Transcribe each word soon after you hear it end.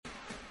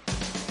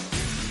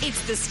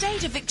It's the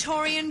state of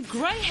Victorian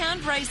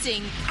greyhound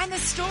racing and the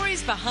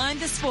stories behind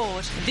the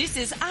sport. This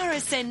is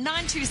RSN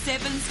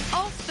 927's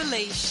Off the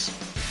Leash.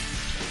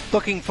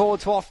 Looking forward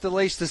to Off the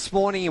Leash this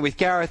morning with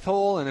Gareth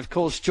Hall, and of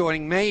course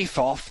joining me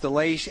for Off the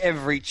Leash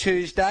every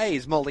Tuesday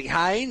is Molly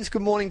Haines.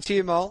 Good morning to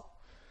you, Mol.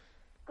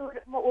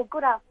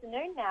 Good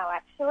afternoon now,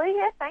 actually.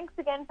 Yeah, thanks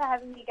again for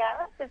having me,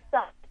 Gareth. It's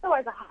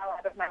always a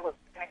highlight of my week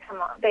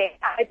to be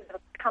able to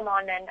come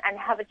on and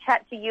have a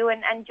chat to you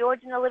and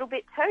George in a little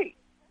bit too.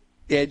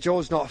 Yeah,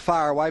 George's not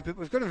far away, but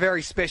we've got a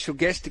very special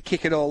guest to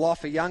kick it all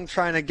off, a young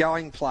trainer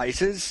going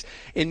places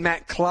in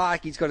Matt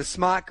Clark. He's got a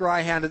smart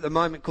greyhound at the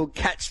moment called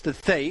Catch the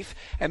Thief,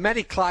 and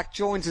Matty Clark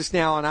joins us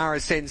now on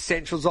RSN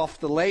Central's Off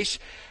the Leash.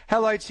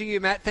 Hello to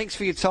you, Matt. Thanks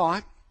for your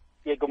time.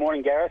 Yeah, good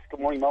morning, Gareth. Good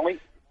morning, Molly.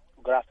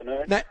 Good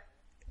afternoon.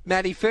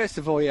 Matty, first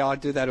of all, yeah, I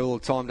do that all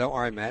the time. Don't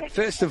worry, Matt.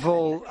 First of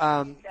all,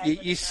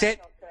 you set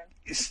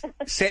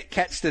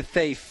Catch the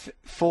Thief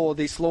for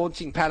this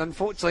launching pad.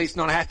 Unfortunately, it's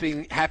not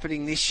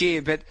happening this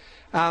year, but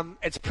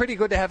it's pretty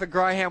good to have a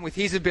greyhound with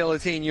his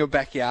ability in your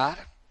backyard.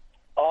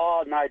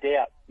 Oh, no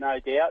doubt.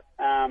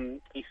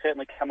 He's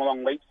certainly come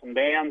along leaps and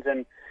bounds,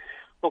 and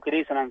look, it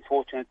is an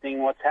unfortunate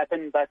thing what's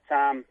happened, but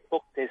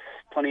look, there's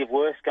plenty of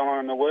worse going on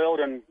in the world,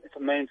 and if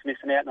it means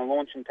missing out on a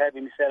launching pad,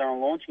 we miss out on a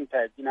launching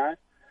pad, you know.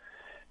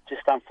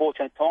 Just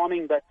unfortunate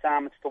timing, but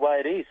it's the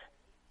way it is.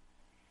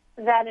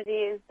 That it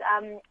is.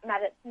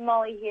 Matt, it's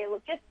Molly here.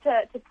 Look, just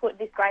to put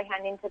this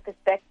greyhound into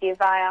perspective,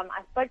 I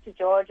spoke to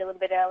George a little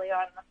bit earlier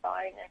on the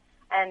phone,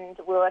 and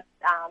we were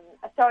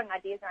throwing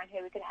ideas around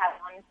who we could have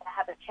on to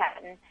have a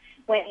chat. And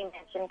when he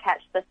mentioned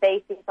Catch the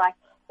Thief, he's like,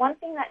 one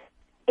thing that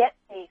gets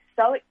me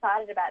so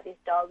excited about this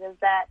dog is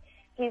that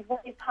he's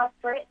passed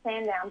 3 at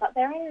Sandown, but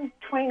they're in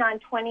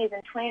 29-20s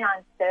and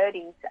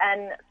 29-30s.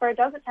 And for a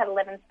dog that's had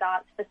 11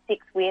 starts for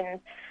 6 wins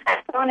and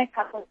thrown a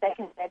couple of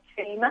seconds there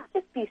too, he must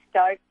just be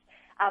stoked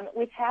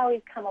with how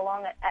he's come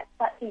along at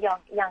such a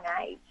young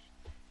age.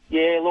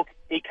 Yeah, look,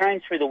 he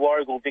came through the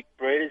Warragul Vic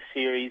Breeders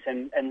Series,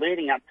 and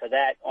leading up to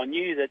that, I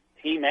knew that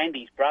him and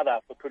his brother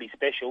were pretty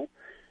special,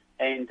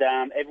 and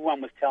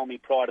everyone was telling me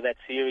prior to that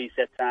series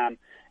that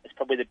it's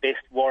probably the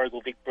best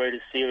Warragul Vic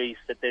Breeders Series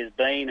that there's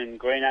been, and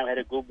Greeno had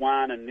a good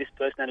one, and this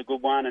person had a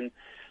good one, and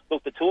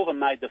look, the two of them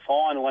made the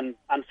final, and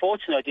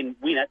unfortunately I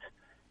didn't win it.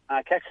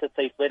 Catch the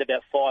Thief led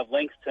about 5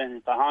 lengths,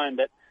 turning for home,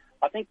 but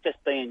I think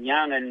just being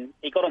young, and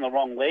he got on the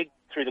wrong leg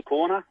through the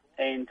corner,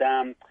 and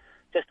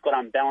just got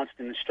unbalanced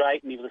in the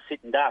straight, and he was a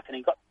sitting duck, and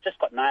he just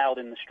got nailed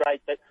in the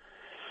straight. But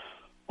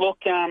look,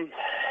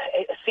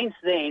 since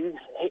then,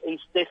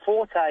 their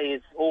forte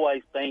has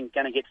always been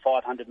going to get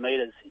 500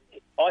 metres.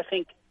 I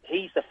think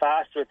he's the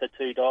faster of the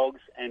two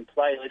dogs, and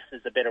Playlist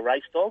is the better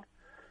race dog.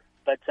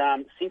 But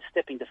since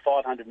stepping to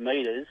 500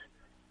 metres,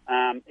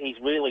 he's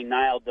really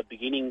nailed the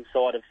beginning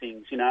side of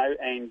things, you know,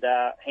 and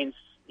hence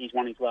he's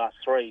won his last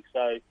 3.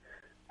 So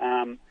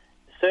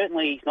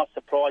certainly he's not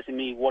surprising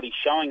me what he's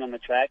showing on the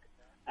track.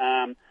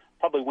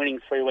 Probably winning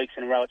 3 weeks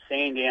in a row at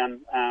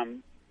Sandown,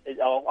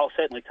 I'll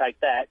certainly take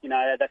that. You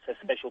know, that's a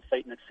special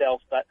feat in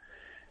itself. But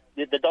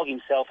the dog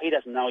himself, he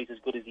doesn't know he's as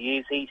good as he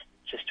is. He's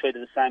just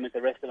treated the same as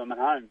the rest of them at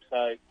home.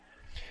 So,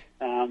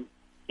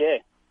 yeah.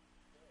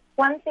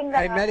 One thing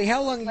that... Hey, Maddie,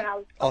 how long...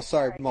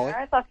 sorry, Molly.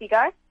 Off you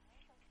go.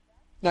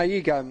 No,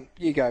 you go,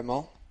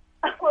 Mol.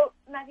 Well,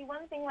 Maddie,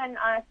 one thing when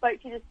I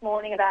spoke to you this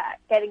morning about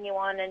getting you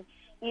on, and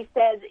you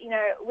said, you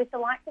know, with the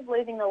likes of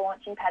losing the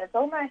launching pad, it's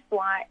almost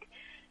like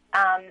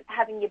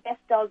having your best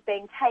dog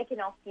being taken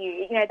off you,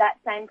 you know, that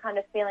same kind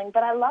of feeling.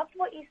 But I loved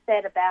what you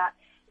said about,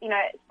 you know,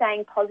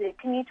 staying positive.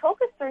 Can you talk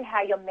us through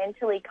how you're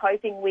mentally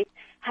coping with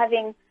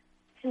having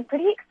some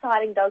pretty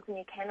exciting dogs in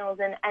your kennels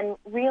and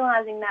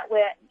realising that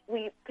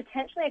we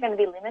potentially are going to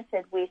be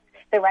limited with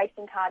the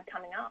racing card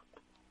coming up?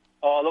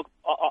 Oh, look,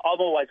 I'm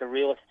always a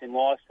realist in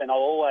life, and I'll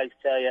always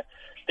tell you,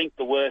 think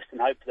the worst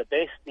and hope for the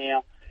best.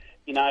 Now,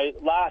 you know,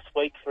 last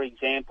week, for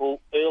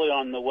example, early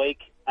on in the week,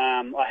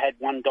 I had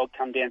one dog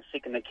come down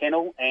sick in the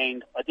kennel,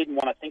 and I didn't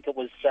want to think it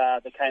was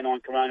the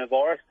canine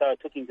coronavirus, so I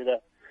took him to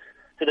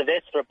the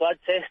vets for a blood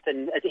test,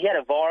 and he had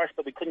a virus,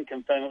 but we couldn't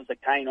confirm it was a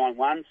canine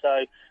one,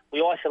 so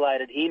we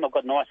isolated him. I've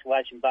got an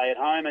isolation bay at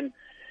home, and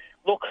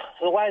look,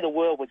 the way the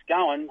world was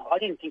going, I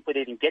didn't think we'd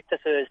even get to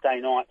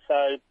Thursday night, so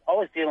I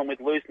was dealing with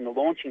losing the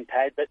launching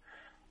pad, but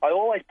I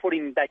always put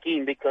him back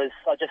in because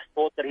I just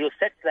thought that he was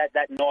set for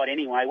that night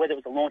anyway, whether it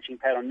was a launching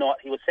pad or not,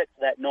 he was set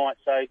for that night,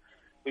 so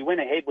we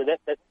went ahead with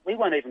it, but we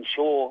weren't even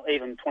sure,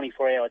 even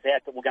 24 hours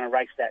out, that we're going to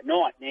race that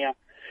night. Now,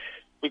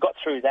 we got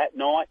through that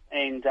night,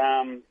 and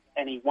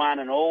he won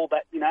and all,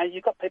 but, you know,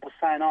 you've got people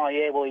saying, oh,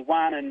 yeah, well, he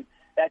won, and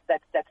that's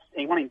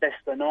he won him best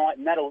of the night,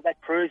 and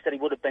that proves that he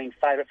would have been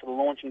favourite for the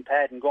launching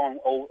pad and gone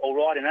all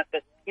right in it,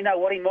 but you know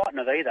what, he mightn't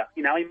have either.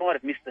 You know, he might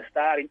have missed the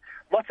start.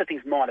 Lots of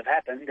things might have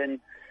happened, and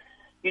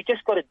you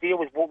just got to deal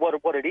with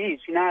what it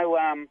is. You know,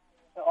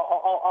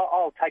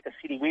 I'll take a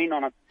city win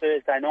on a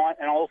Thursday night,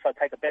 and I'll also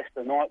take a best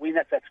of the night win.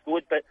 That's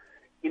good. But,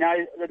 you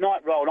know, the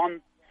night rolled on.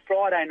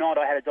 Friday night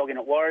I had a dog in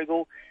at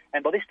Warragul,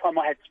 and by this time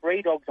I had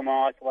 3 dogs on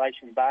my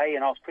isolation bay,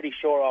 and I was pretty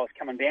sure I was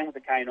coming down with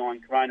the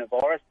canine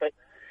coronavirus. But,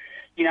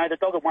 you know, the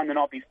dog had won the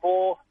night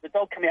before. The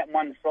dog came out and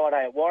won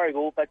Friday at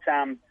Warragul, but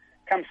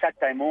come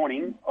Saturday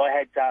morning, I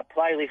had a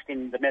playlist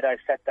in the Meadows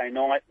Saturday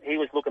night. He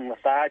was looking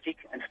lethargic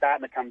and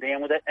starting to come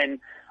down with it, and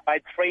I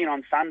had 3 in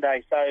on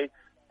Sunday, so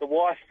the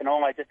wife and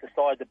I just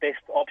decided the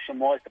best option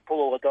was to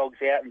pull all the dogs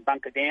out and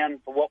bunker down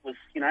for what was,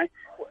 you know,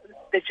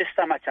 there's just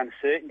so much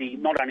uncertainty,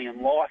 not only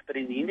in life but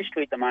in the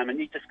industry at the moment.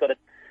 You just got to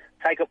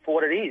take it for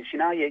what it is, you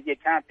know. You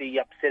can't be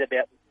upset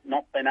about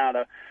not being able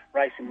to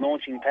race in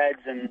launching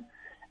pads and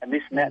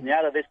this and that and the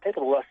other. There's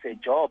people who lost their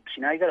jobs,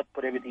 you know. You've got to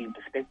put everything in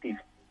perspective.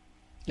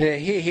 Yeah,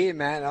 here,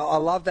 man. I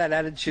love that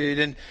attitude,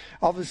 and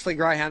obviously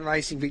Greyhound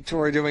Racing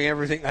Victoria doing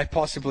everything they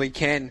possibly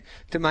can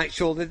to make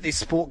sure that this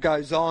sport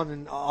goes on,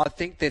 and I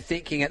think they're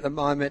thinking at the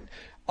moment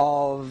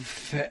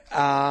of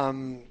a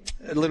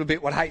little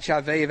bit what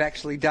HRV have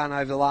actually done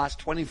over the last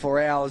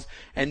 24 hours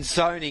and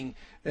zoning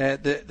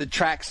the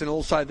tracks and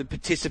also the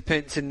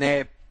participants in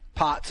their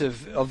parts of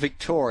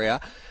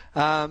Victoria.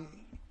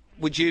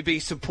 Would you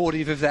be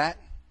supportive of that?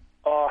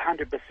 Oh,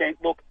 100%.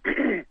 Look,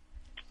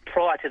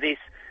 prior to this,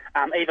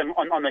 even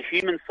on the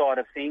human side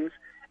of things,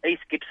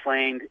 East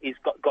Gippsland has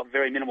got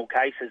very minimal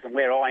cases, and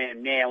where I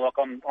am now, like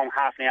I'm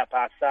half an hour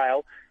past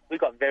Sale, we've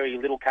got very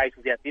little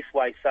cases out this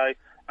way. So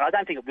I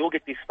don't think it will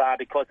get this far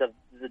because of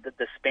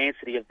the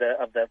sparsity of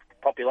the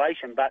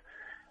population. But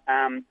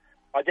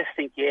I just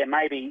think,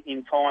 maybe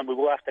in time we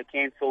will have to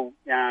cancel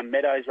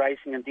Meadows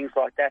racing and things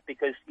like that,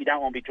 because you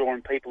don't want to be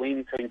drawing people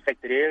into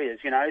infected areas,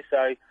 you know.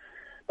 So.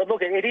 But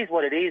look, it is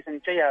what it is,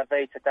 and GRV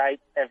to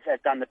date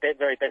have done the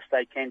very best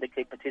they can to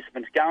keep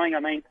participants going. I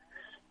mean,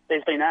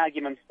 there's been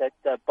arguments that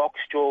box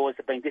draws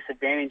have been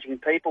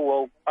disadvantaging people.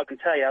 Well, I can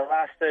tell you,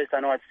 last Thursday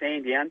night at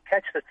Sandown,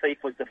 Catch the Thief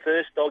was the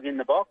first dog in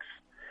the box,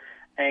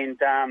 and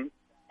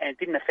it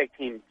didn't affect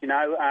him. You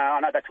know, I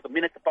know they took a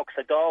minute to box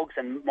the dogs,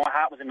 and my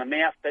heart was in my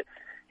mouth, but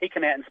he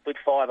came out and split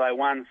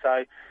 501.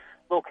 So,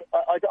 look,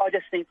 I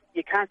just think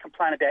you can't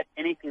complain about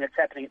anything that's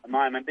happening at the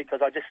moment,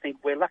 because I just think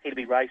we're lucky to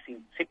be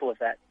racing. Simple as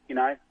that, you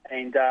know.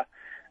 And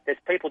there's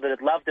people that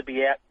would love to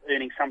be out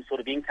earning some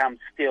sort of income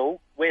still.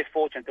 We're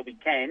fortunate that we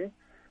can,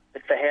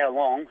 but for how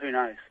long, who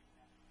knows?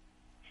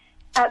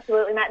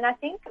 Absolutely, Matt. And I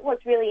think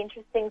what's really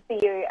interesting for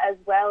you as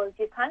well is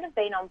you've kind of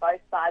been on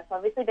both sides,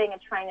 obviously being a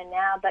trainer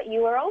now, but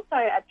you were also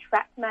a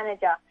track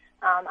manager,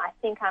 I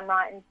think I'm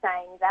right in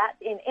saying that,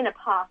 in a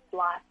past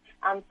life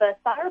for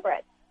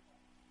thoroughbreds.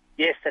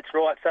 Yes, that's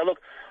right. So, look,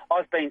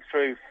 I've been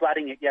through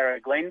flooding at Yarra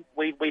Glen.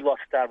 We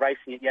lost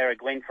racing at Yarra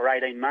Glen for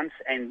 18 months,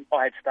 and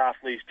I had staff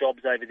lose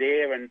jobs over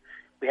there, and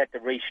we had to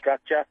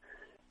restructure.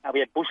 We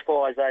had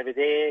bushfires over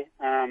there,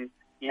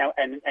 you know,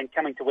 and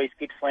coming to East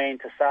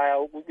Gippsland to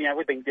Sale. You know,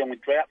 we've been dealing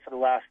with drought for the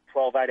last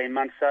 12, 18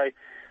 months. So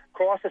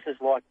crises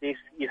like this,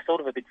 you're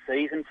sort of a bit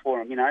seasoned for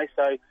them, you know.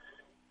 So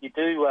you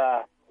do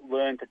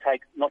learn to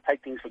not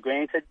take things for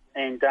granted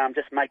and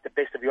just make the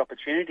best of your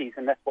opportunities,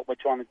 and that's what we're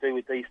trying to do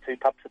with these 2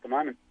 pups at the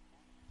moment.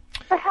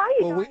 So how are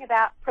you going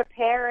about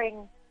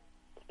preparing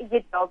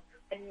your dogs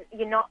and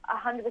you're not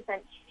 100%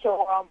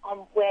 sure on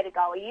where to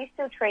go? Are you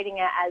still treating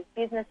it as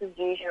business as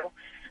usual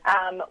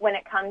when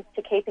it comes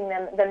to keeping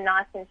them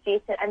nice and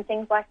fit and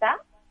things like that?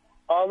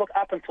 Oh, look,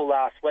 up until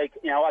last week,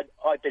 you know,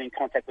 I'd been in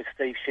contact with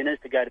Steve Shinners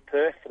to go to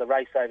Perth for the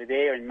race over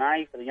there in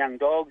May for the young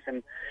dogs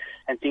and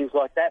things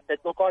like that. But,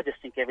 look, I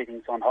just think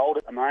everything's on hold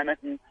at the moment,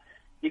 and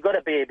you've got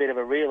to be a bit of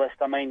a realist.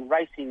 I mean,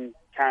 racing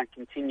can't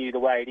continue the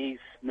way it is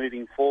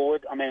moving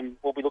forward. I mean,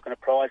 we'll be looking at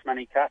prize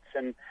money cuts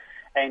and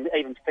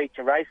even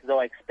feature races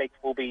I expect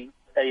will be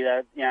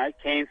either, you know,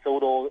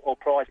 cancelled or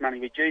prize money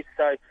reduced.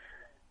 So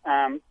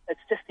it's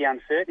just the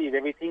uncertainty of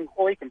everything.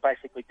 All you can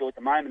basically do at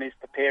the moment is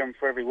prepare them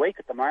for every week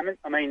at the moment.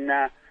 I mean,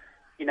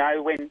 you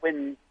know,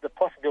 when the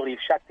possibility of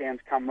shutdowns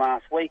come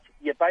last week,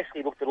 you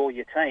basically looked at all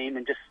your team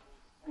and just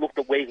looked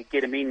at where you could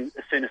get them in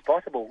as soon as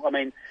possible. I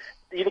mean,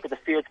 you look at the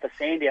fields for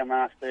Sandown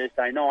last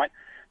Thursday night,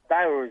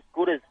 they were as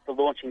good as the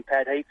launching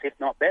pad heats, if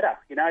not better.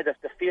 You know,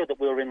 the field that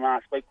we were in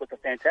last week was a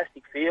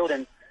fantastic field,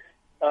 and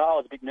I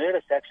was a bit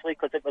nervous, actually,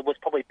 because it was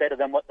probably better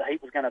than what the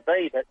heat was going to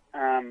be. But,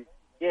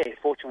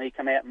 fortunately he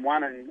came out and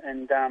won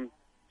and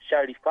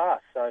showed his class.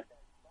 So.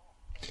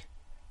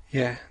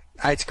 Yeah.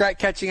 It's great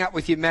catching up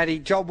with you, Matty.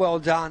 Job well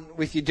done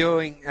with you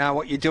doing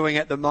what you're doing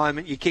at the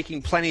moment. You're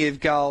kicking plenty of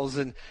goals,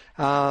 and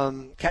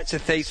Catch a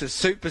Thief's a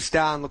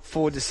superstar, and look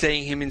forward to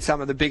seeing him in some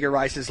of the bigger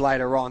races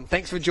later on.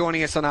 Thanks for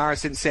joining us on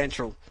RSN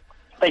Central.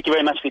 Thank you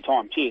very much for your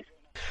time. Cheers.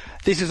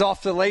 This is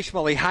Off the Leash.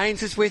 Molly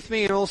Haines is with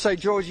me, and also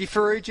Georgie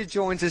Farrugia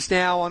joins us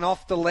now on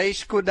Off the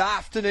Leash. Good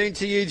afternoon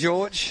to you,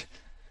 George.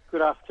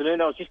 Good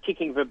afternoon. I was just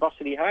kicking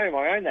Verbosity home.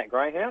 I own that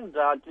greyhound.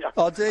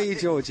 Oh, do you,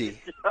 Georgie?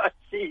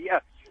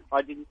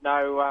 I didn't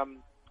know.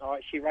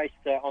 She raced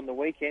on the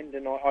weekend,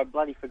 and I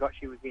bloody forgot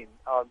she was in.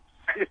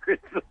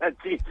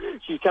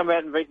 She's come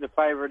out and beaten the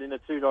favourite in a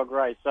 2-dog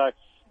race. So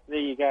there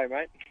you go,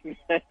 mate.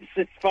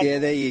 It's fun. Yeah,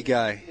 there you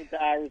go.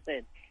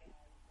 RSN.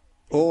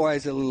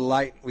 Always a little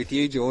late with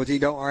you, Georgie.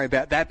 Don't worry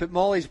about that. But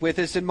Molly's with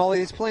us, and Molly,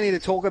 there's plenty to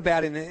talk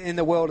about in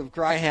the world of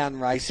greyhound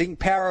racing.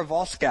 Power of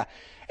Oscar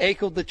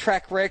equalled the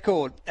track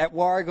record at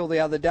Warragul the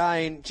other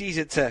day, and geez,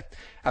 it's a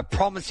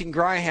promising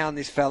greyhound,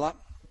 this fella.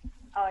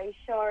 Oh, he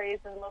sure is.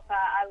 And look,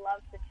 I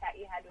loved the chat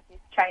you had with his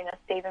trainer,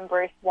 Stephen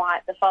Bruce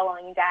White, the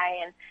following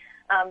day. And,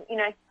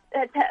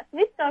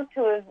 this dog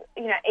to have,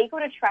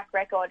 equaled a track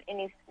record in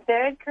his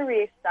third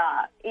career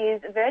start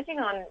is verging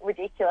on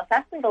ridiculous.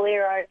 Aston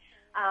Valero,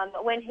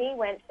 when he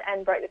went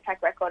and broke the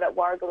track record at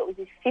Warragul, it was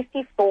his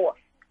 54th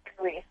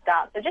career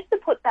start. So just to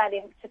put that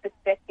into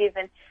perspective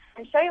and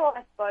show you what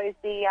I suppose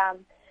the I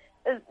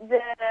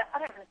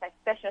don't want to say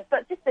specialist,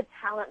 but just the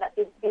talent that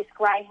this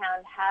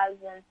greyhound has.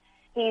 And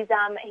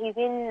he's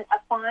in a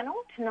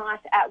final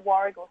tonight at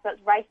Warragul, so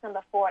it's race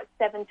number 4 at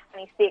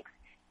 7:26.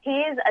 He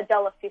is a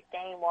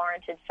 $1.15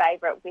 warranted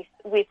favourite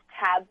with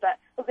Tab, but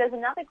look, there's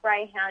another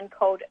greyhound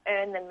called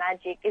Earn the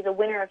Magic, is a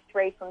winner of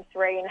 3 from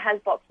 3 and has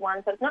box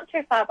 1, so it's not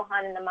too far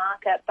behind in the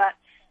market. But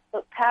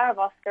look, Power of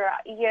Oscar,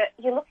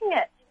 you're looking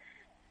at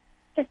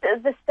just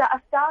a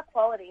star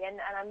quality, and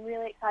I'm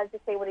really excited to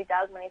see what he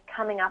does when he's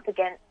coming up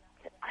against,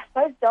 I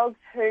suppose, dogs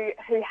who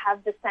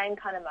have the same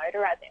kind of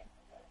motor as him.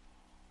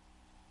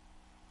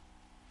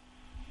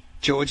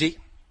 Georgie?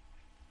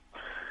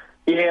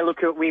 Yeah,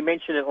 look, we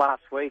mentioned it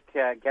last week,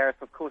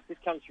 Gareth. Of course, this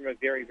comes from a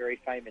very, very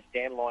famous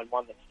dam line,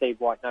 one that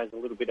Steve White knows a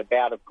little bit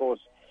about, of course,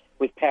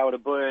 with Power to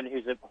Burn,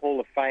 who's a Hall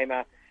of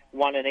Famer,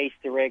 won an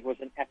Easter egg, was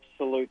an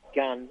absolute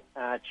gun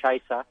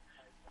chaser.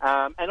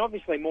 And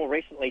obviously, more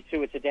recently,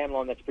 too, it's a dam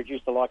line that's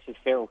produced the likes of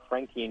Feral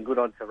Frankie and Good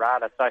On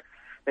Ferrata. So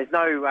there's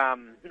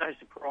no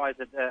surprise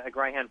that a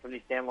greyhound from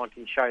this dam line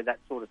can show that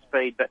sort of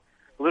speed. But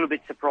a little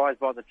bit surprised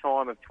by the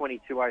time of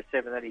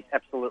 22:07 that he's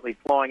absolutely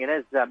flying. And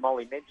as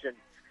Molly mentioned,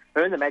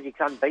 Earn the Magic's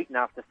unbeaten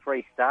after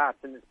 3 starts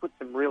and has put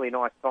some really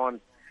nice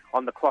times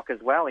on the clock as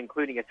well,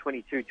 including a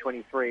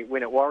 22:23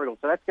 win at Warragul.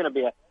 So that's going to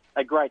be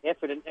a great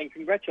effort. And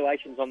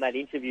congratulations on that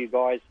interview,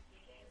 guys,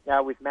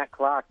 with Matt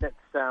Clark. That's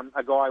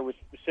a guy with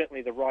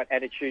certainly the right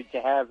attitude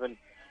to have. And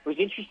it was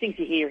interesting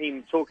to hear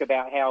him talk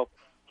about how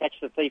Catch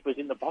the Thief was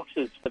in the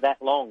boxes for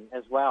that long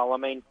as well. I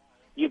mean,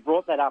 you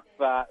brought that up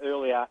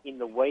earlier in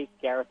the week,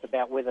 Gareth,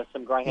 about whether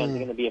some greyhounds are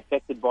going to be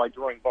affected by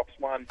drawing box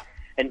 1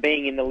 and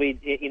being in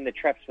the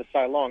traps for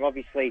so long.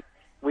 Obviously,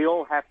 we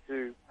all have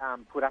to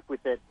put up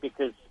with it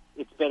because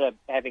it's better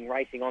having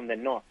racing on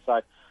than not.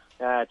 So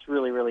it's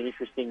really, really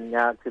interesting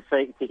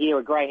to hear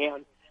a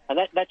greyhound, and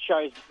that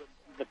shows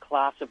the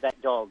class of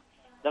that dog.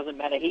 Doesn't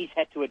matter. He's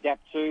had to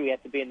adapt too. He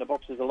had to be in the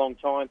boxes a long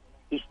time.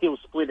 He's still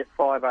split at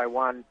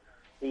 5:01.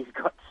 He's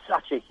got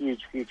such a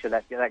huge future,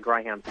 that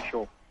greyhound, for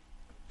sure.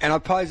 And I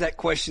posed that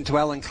question to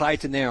Alan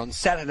Clayton there on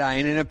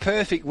Saturday, and in a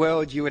perfect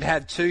world you would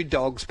have 2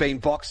 dogs being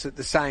boxed at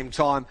the same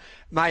time.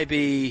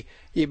 Maybe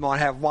you might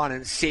have 1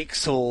 and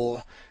 6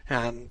 or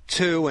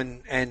 2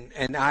 and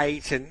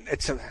 8,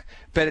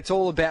 but it's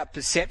all about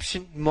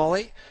perception,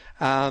 Molly.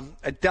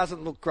 It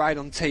doesn't look great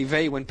on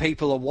TV when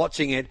people are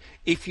watching it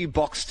if you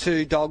box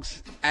 2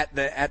 dogs at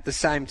the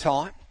same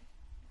time.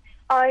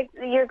 Oh,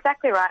 you're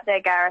exactly right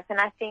there, Gareth, and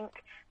I think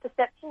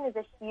perception is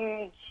a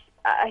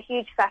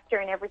huge factor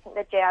in everything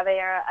that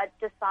GRV are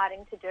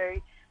deciding to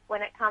do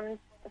when it comes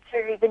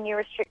to the new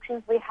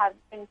restrictions we have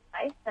in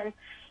place. And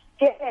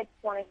GRV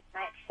wanting to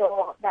make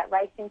sure that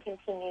racing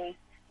continues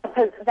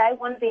because they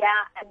want to be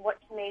out and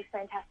watching these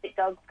fantastic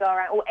dogs go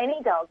around, or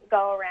any dog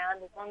go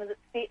around, as long as it's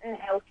fit and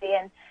healthy.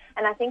 And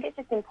I think it's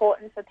just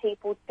important for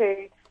people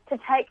to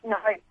take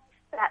note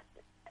that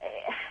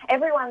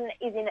everyone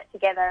is in it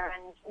together.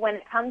 And when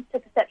it comes to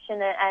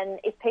perception, and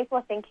if people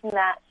are thinking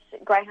that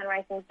greyhound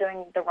racing is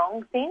doing the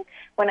wrong thing,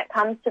 when it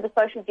comes to the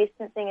social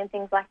distancing and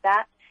things like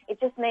that, it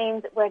just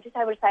means we're just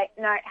able to say,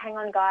 no, hang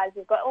on, guys,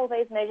 we've got all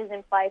these measures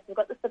in place, we've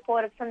got the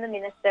support from the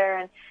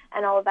minister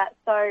and all of that.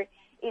 So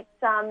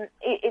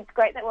it's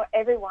great that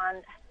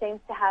everyone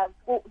seems to have,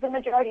 well, the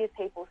majority of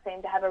people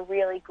seem to have a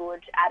really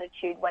good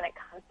attitude when it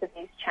comes to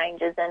these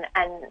changes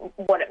and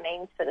what it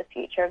means for the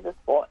future of the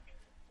sport.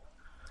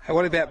 Hey,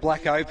 what about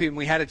Black Opium?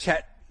 We had a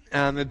chat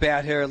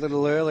about her a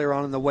little earlier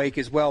on in the week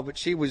as well, but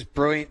she was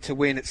brilliant to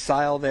win at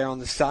Sale there on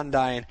the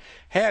Sunday, and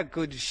how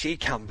good did she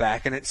come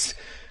back? And it's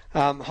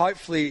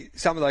hopefully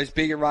some of those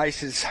bigger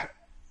races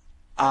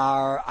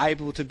are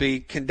able to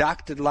be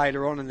conducted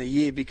later on in the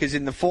year, because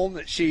in the form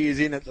that she is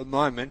in at the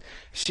moment,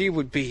 she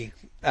would be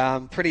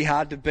pretty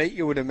hard to beat,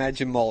 you would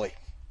imagine, Molly.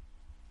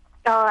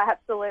 Oh,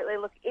 absolutely.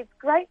 Look, it's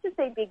great to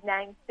see big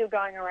names still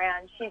going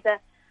around. She's a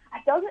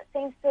dog that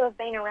seems to have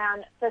been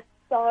around for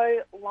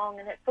so long,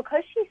 and it's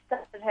because she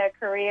started her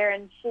career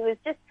and she was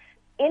just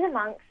in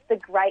amongst the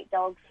great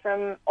dogs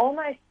from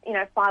almost,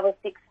 5 or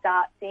 6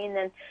 starts in.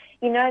 And,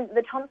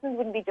 the Thompsons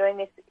wouldn't be doing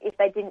this if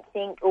they didn't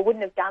think, or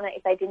wouldn't have done it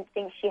if they didn't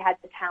think she had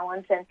the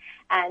talent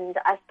and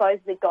I suppose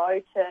the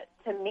go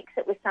to mix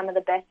it with some of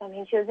the best. I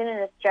mean, she was in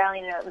an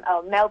Australian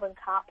Melbourne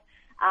Cup,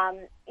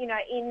 I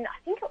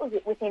think it was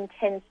within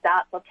 10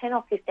 starts or 10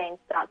 or 15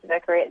 starts of her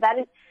career. That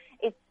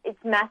is,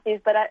 it's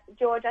massive. But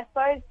George, I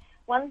suppose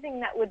one thing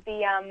that would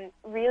be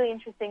really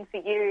interesting for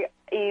you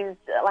is,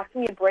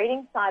 from your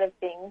breeding side of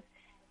things,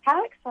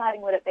 how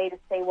exciting would it be to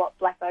see what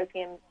Black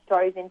Opium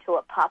throws into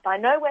a pup? I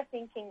know we're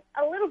thinking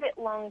a little bit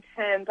long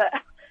term, but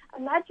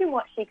imagine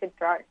what she could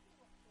throw.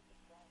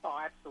 Oh,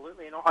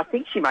 absolutely. And I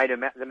think she made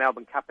the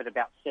Melbourne Cup at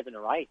about 7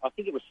 or 8. I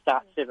think it was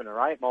start 7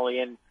 or 8, Molly.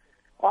 And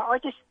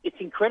it's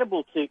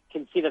incredible to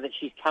consider that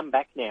she's come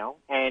back now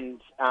and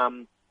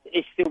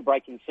is still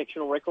breaking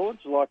sectional records.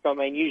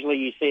 Usually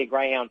you see a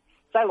greyhound,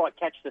 say like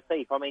Catch the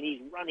Thief.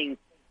 He's running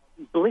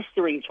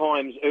blistering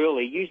times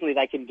early. Usually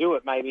they can do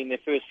it maybe in their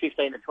first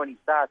 15 or 20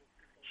 starts.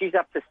 She's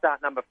up to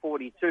start number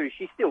 42.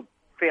 She's still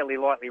fairly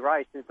lightly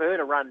raced. And for her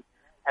to run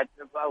at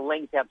a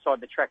length outside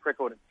the track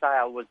record at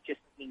Sale was just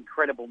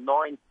incredible.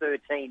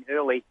 9:13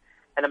 early.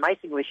 And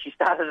amazingly, she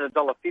started at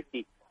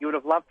 $1.50. You would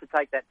have loved to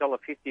take that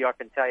 $1.50, I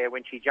can tell you,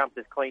 when she jumped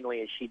as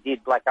cleanly as she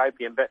did Black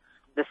Opium. But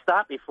the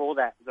start before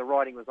that, the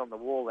writing was on the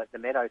wall at the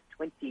Meadows,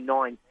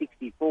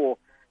 29.64.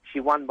 She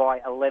won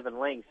by 11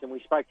 lengths. And we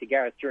spoke to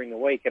Gareth during the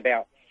week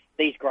about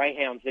these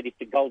greyhounds that if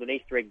the Golden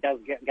Easter Egg does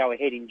go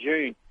ahead in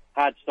June,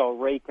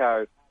 Hardstyle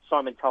Rico,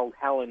 Simon Told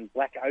Helen,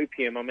 Black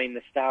Opium,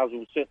 the stars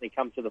will certainly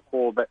come to the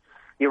fore. But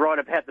you're right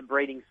about the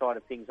breeding side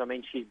of things.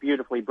 She's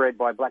beautifully bred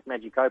by Black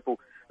Magic Opal,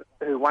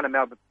 who won a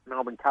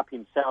Melbourne Cup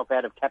himself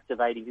out of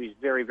Captivating, who's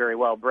very, very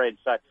well bred.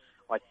 So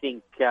I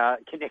think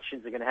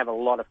Connections are going to have a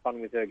lot of fun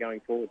with her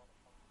going forward.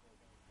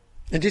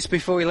 And just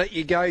before we let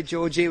you go,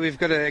 Georgie, we've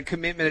got a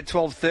commitment at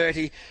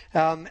 12:30.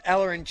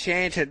 Ella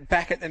Enchanted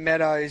back at the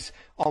Meadows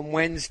on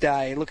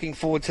Wednesday. Looking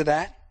forward to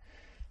that.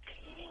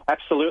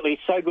 Absolutely.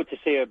 It's so good to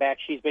see her back.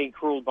 She's been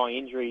cruelled by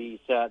injuries,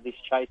 this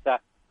chaser.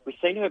 We've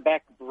seen her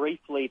back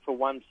briefly for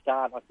one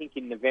start, I think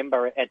in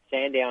November at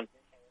Sandown.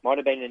 Might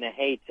have been in a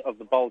heat of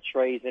the Bold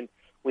Trees, and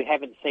we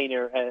haven't seen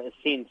her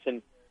since.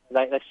 And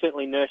they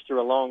certainly nursed her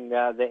along,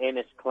 the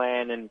Ennis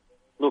clan. And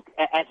look,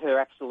 at her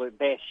absolute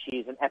best, she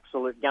is an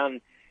absolute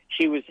gun.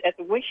 She was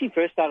when she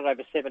first started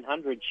over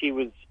 700, she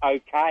was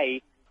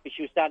okay, but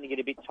she was starting to get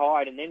a bit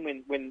tired. And then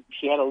when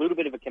she had a little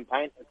bit of a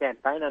campaign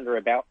under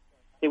her belt,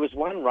 there was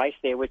one race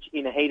there, which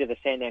in a heat of the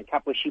Sandown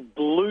Cup, where she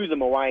blew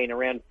them away in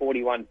around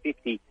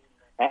 41.50.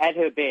 At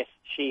her best,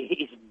 she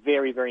is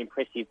very, very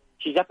impressive.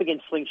 She's up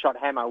against Slingshot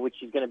Hammer, which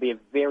is going to be a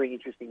very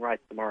interesting race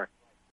tomorrow.